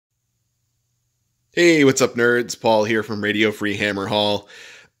Hey, what's up, nerds? Paul here from Radio Free Hammer Hall.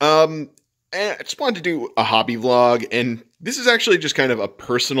 And I just wanted to do a hobby vlog, and this is actually just kind of a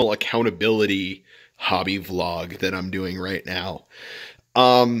personal accountability hobby vlog that I'm doing right now. So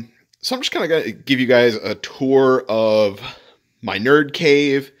I'm just kind of going to give you guys a tour of my nerd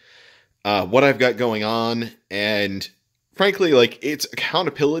cave, what I've got going on, and frankly, like, it's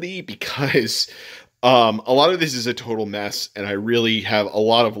accountability because a lot of this is a total mess, and I really have a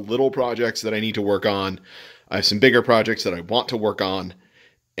lot of little projects that I need to work on. I have some bigger projects that I want to work on,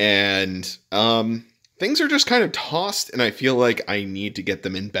 and things are just kind of tossed, and I feel like I need to get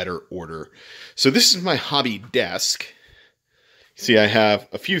them in better order. So this is my hobby desk. See, I have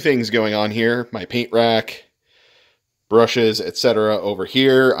a few things going on here. My paint rack, brushes, etc. over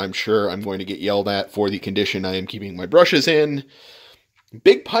here. I'm sure I'm going to get yelled at for the condition I am keeping my brushes in.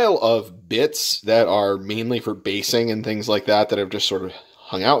 Big pile of bits that are mainly for basing and things like that that have just sort of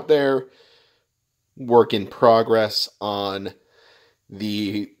hung out there. Work in progress on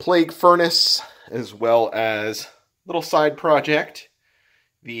the plague furnace, as well as little side project.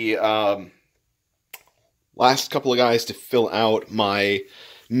 The last couple of guys to fill out my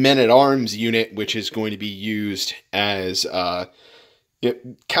men-at-arms unit, which is going to be used as it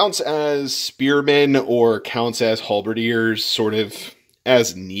counts as spearmen or counts as halberdiers, sort of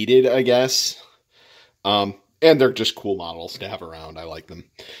as needed, I guess. And they're just cool models to have around. I like them.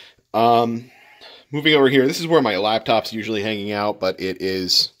 Moving over here, this is where my laptop's usually hanging out, but it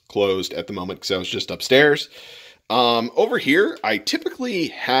is closed at the moment because I was just upstairs. Over here, I typically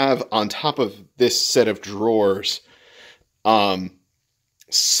have on top of this set of drawers, some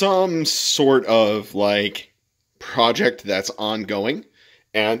sort of like project that's ongoing,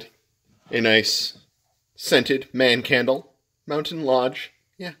 and a nice scented man candle. Mountain Lodge.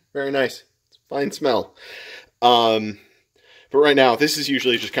 Yeah, very nice. It's a fine smell. But right now, this is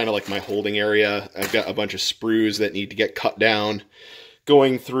usually just kind of like my holding area. I've got a bunch of sprues that need to get cut down.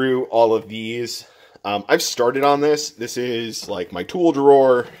 Going through all of these. I've started on this. This is like my tool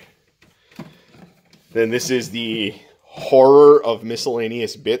drawer. Then this is the horror of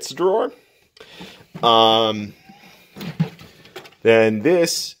miscellaneous bits drawer. Then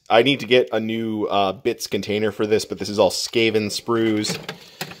this, I need to get a new bits container for this, but this is all Skaven sprues.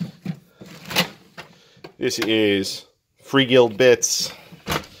 This is Free Guild bits.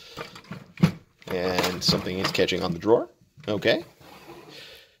 And something is catching on the drawer. Okay.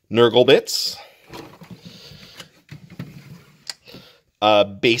 Nurgle bits.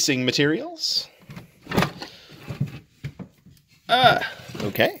 Basing materials.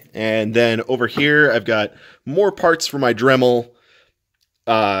 Okay. And then over here, I've got more parts for my Dremel.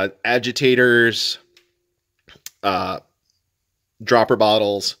 Agitators, dropper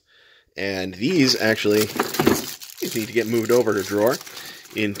bottles, and these need to get moved over to drawer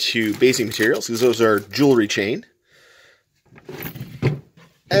into basing materials because those are jewelry chain.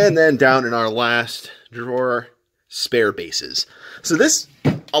 And then down in our last drawer, spare bases. So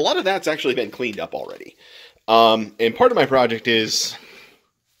a lot of that's actually been cleaned up already. And part of my project is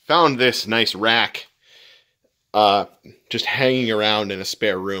found this nice rack just hanging around in a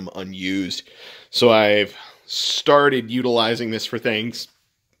spare room unused. So I've started utilizing this for things.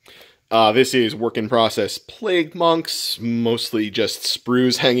 This is work in process plague monks, mostly just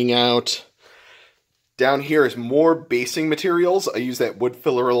sprues hanging out. Down here is more basing materials. I use that wood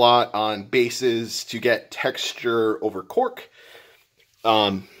filler a lot on bases to get texture over cork.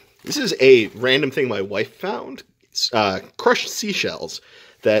 This is a random thing my wife found. It's crushed seashells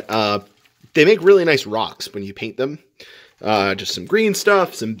that they make really nice rocks when you paint them. Just some green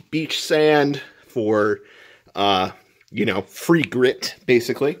stuff, some beach sand for, free grit,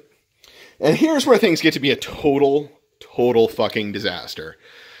 basically. And here's where things get to be a total fucking disaster.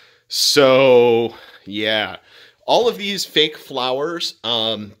 So, yeah. All of these fake flowers,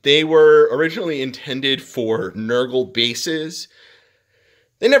 they were originally intended for Nurgle bases.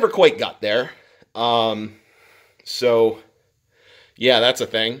 They never quite got there. So, yeah, that's a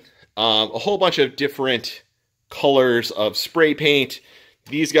thing. A whole bunch of different colors of spray paint.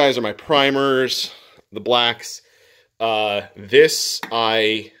 These guys are my primers, the blacks. This,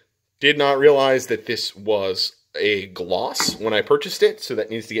 I did not realize that this was a gloss when I purchased it, so that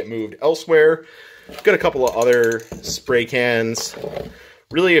needs to get moved elsewhere. Got a couple of other spray cans.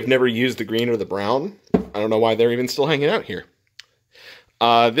 Really have never used the green or the brown. I don't know why they're even still hanging out here.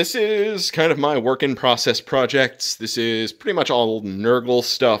 This is kind of my work in process projects. This is pretty much all Nurgle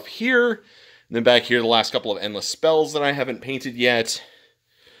stuff here. And then back here, the last couple of endless spells that I haven't painted yet.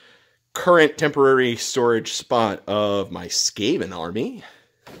 Current temporary storage spot of my Skaven army,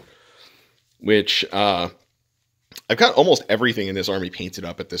 which I I've got almost everything in this army painted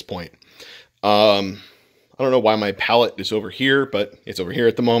up at this point. I don't know why my palette is over here, but it's over here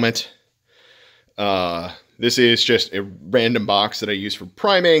at the moment. This is just a random box that I use for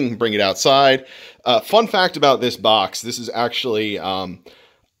priming, bring it outside. Fun fact about this box, this is actually,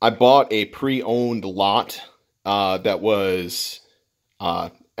 I bought a pre-owned lot that was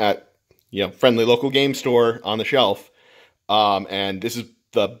at friendly local game store on the shelf. And this is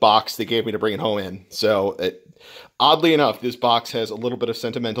the box they gave me to bring it home in. So oddly enough, this box has a little bit of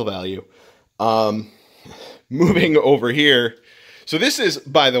sentimental value. Moving over here. So this is,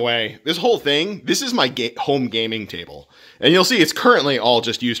 by the way, this whole thing, this is my home gaming table. And you'll see it's currently all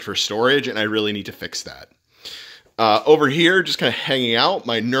just used for storage, and I really need to fix that. Over here, just kind of hanging out,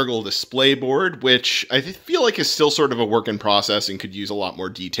 my Nurgle display board, which I feel like is still sort of a work in process and could use a lot more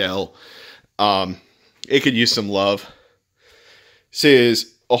detail. It could use some love. This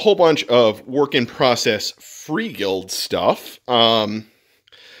is a whole bunch of work in process Free Guild stuff.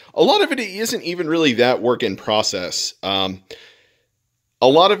 A lot of it isn't even really that work in process. A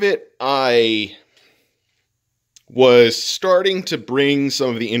lot of it I was starting to bring some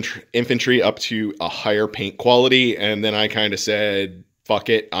of the infantry up to a higher paint quality, and then I kind of said, fuck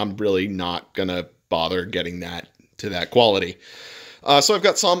it, I'm really not gonna bother getting that to that quality. So I've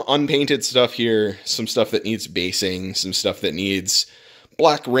got some unpainted stuff here, some stuff that needs basing, some stuff that needs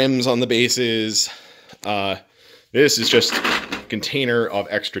black rims on the bases. This is just a container of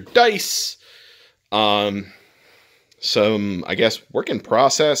extra dice. Some, I guess, work in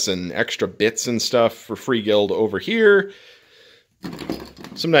process and extra bits and stuff for Free Guild over here.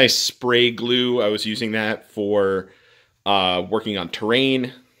 Some nice spray glue. I was using that for working on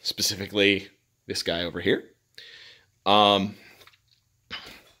terrain, specifically this guy over here. For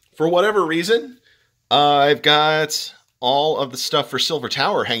whatever reason, I've got all of the stuff for Silver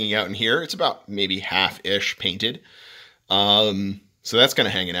Tower hanging out in here. It's about maybe half-ish painted. So that's kind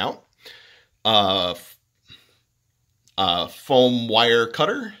of hanging out. Foam wire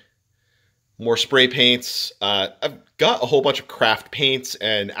cutter, more spray paints. I've got a whole bunch of craft paints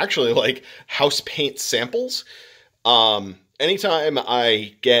and actually like house paint samples. Anytime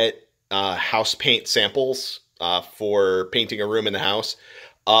I get house paint samples for painting a room in the house,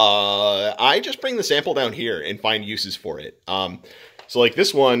 I just bring the sample down here and find uses for it. So like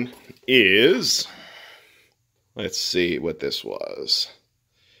this one is, let's see what this was.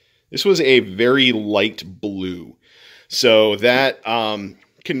 This was a very light blue. So that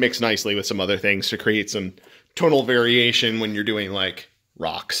can mix nicely with some other things to create some tonal variation when you're doing like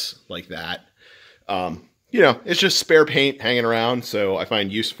rocks like that. It's just spare paint hanging around, so I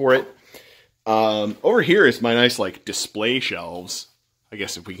find use for it. Over here is my nice like display shelves, I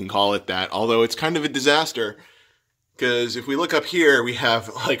guess if we can call it that, although it's kind of a disaster because if we look up here, we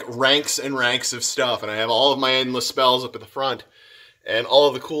have like ranks and ranks of stuff, and I have all of my endless spells up at the front. And all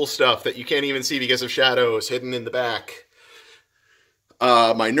of the cool stuff that you can't even see because of shadows hidden in the back.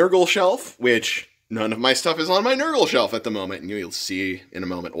 My Nurgle shelf, which none of my stuff is on my Nurgle shelf at the moment. And you'll see in a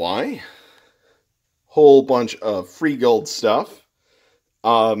moment why. Whole bunch of Free Guild stuff.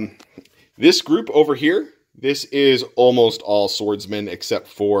 This group over here, this is almost all swordsmen except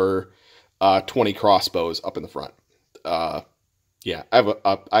for 20 crossbows up in the front. Yeah,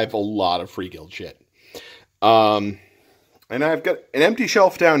 I have a lot of Free Guild shit. And I've got an empty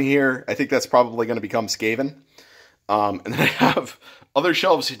shelf down here. I think that's probably going to become Skaven. And then I have other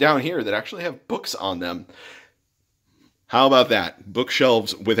shelves down here that actually have books on them. How about that?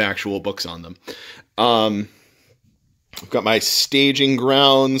 Bookshelves with actual books on them. I've got my staging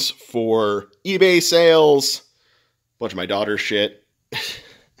grounds for eBay sales. A bunch of my daughter's shit.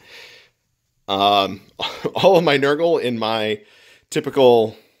 All of my Nurgle in my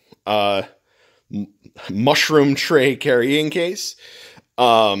typical mushroom tray carrying case.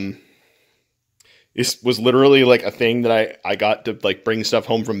 This was literally like a thing that I got to like bring stuff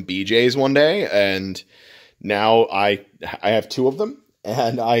home from BJ's one day, and now I have two of them,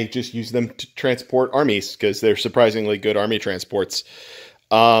 and I just use them to transport armies because they're surprisingly good army transports.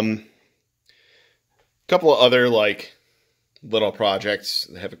 Couple of other like little projects.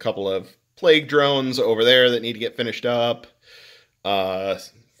 I have a couple of plague drones over there that need to get finished up.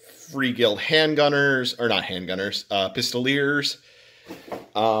 Free Guild handgunners, or not handgunners, pistoliers.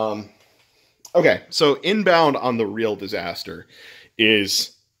 Okay, so inbound on the real disaster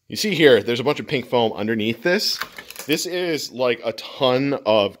is, you see here, there's a bunch of pink foam underneath this. This is like a ton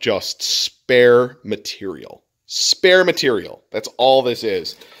of just spare material. Spare material. That's all this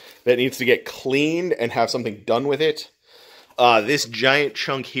is. That needs to get cleaned and have something done with it. This giant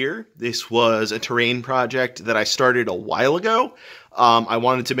chunk here, this was a terrain project that I started a while ago. I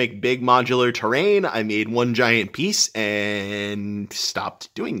wanted to make big modular terrain. I made one giant piece and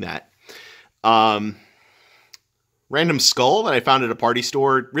stopped doing that. Random skull that I found at a party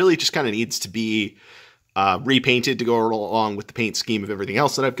store really just kind of needs to be repainted to go along with the paint scheme of everything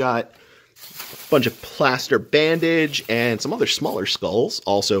else that I've got. Bunch of plaster bandage and some other smaller skulls,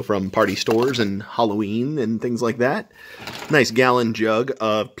 also from party stores and Halloween and things like that. Nice gallon jug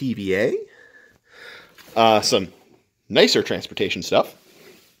of PVA. Some nicer transportation stuff.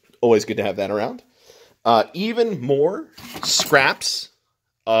 Always good to have that around. Even more scraps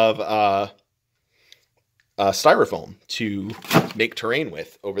of styrofoam to make terrain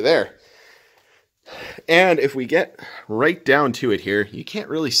with over there. And if we get right down to it here, you can't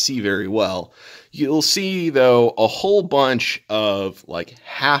really see very well. You'll see, though, a whole bunch of, like,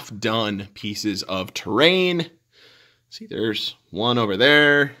 half-done pieces of terrain. See, there's one over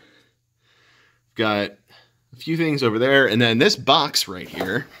there. Got a few things over there. And then this box right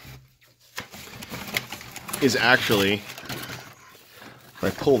here is actually, if I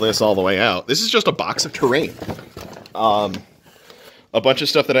pull this all the way out, this is just a box of terrain. A bunch of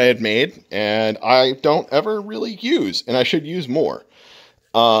stuff that I had made, and I don't ever really use, and I should use more.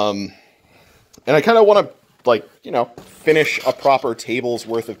 And I kind of want to, like, you know, finish a proper table's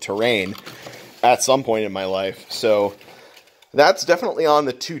worth of terrain at some point in my life. So that's definitely on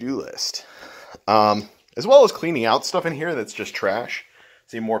the to-do list. As well as cleaning out stuff in here that's just trash.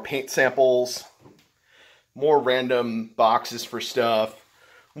 See, more paint samples, more random boxes for stuff,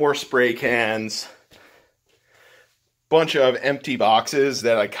 more spray cans, bunch of empty boxes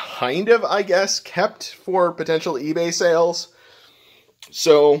that I kind of, I guess, kept for potential eBay sales.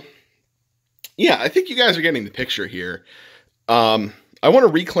 So, yeah, I think you guys are getting the picture here. I want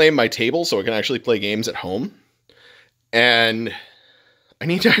to reclaim my table so I can actually play games at home. And I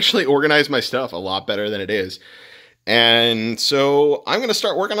need to actually organize my stuff a lot better than it is. And so I'm going to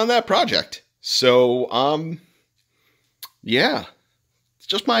start working on that project. So, yeah, it's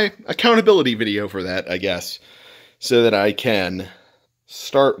just my accountability video for that, I guess, so that I can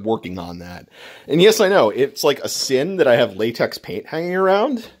start working on that. And yes, I know, it's like a sin that I have latex paint hanging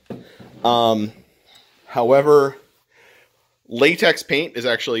around. However, latex paint is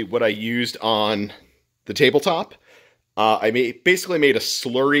actually what I used on the tabletop. I basically made a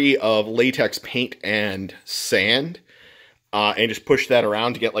slurry of latex paint and sand, and just pushed that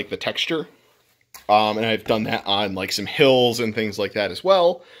around to get like the texture. And I've done that on like some hills and things like that as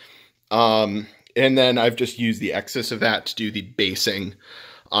well. And then I've just used the excess of that to do the basing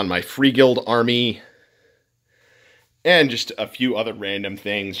on my Free Guild army. And just a few other random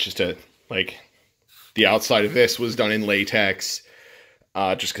things, just to, like, the outside of this was done in latex,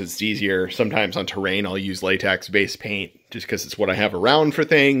 just because it's easier. Sometimes on terrain I'll use latex-based paint, just because it's what I have around for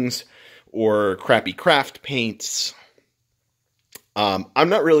things, or crappy craft paints. I'm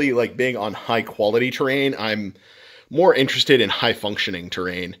not really, like, big on high-quality terrain. I'm more interested in high-functioning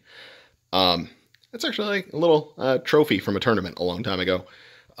terrain. That's actually like a little trophy from a tournament a long time ago.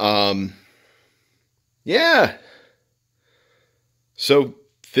 Yeah. So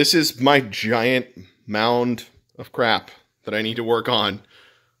this is my giant mound of crap that I need to work on.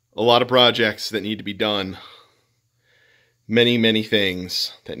 A lot of projects that need to be done. Many, many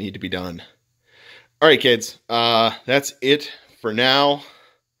things that need to be done. All right, kids. That's it for now.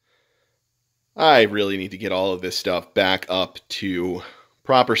 I really need to get all of this stuff back up to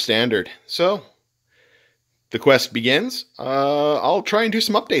proper standard. So the quest begins. I'll try and do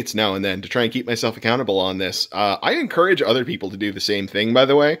some updates now and then to try and keep myself accountable on this. I encourage other people to do the same thing, by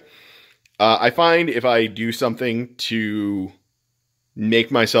the way. I find if I do something to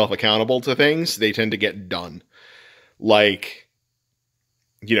make myself accountable to things, they tend to get done. Like,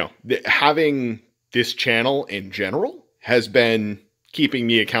 you know, having this channel in general has been keeping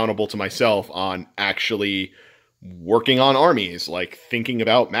me accountable to myself on actually working on armies, like thinking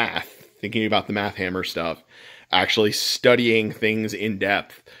about math, thinking about the Math Hammer stuff, actually studying things in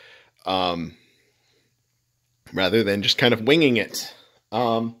depth, rather than just kind of winging it,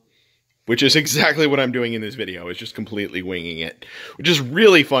 which is exactly what I'm doing in this video. It's just completely winging it, which is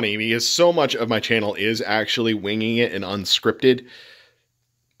really funny because so much of my channel is actually winging it and unscripted,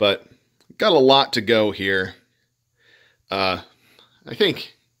 but got a lot to go here. I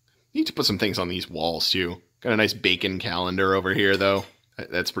think I need to put some things on these walls too. Got a nice bacon calendar over here, though.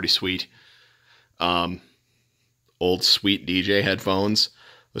 That's pretty sweet. Old sweet DJ headphones.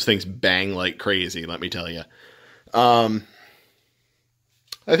 Those things bang like crazy, let me tell you. I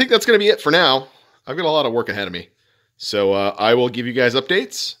think that's going to be it for now. I've got a lot of work ahead of me. So I will give you guys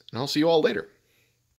updates, and I'll see you all later.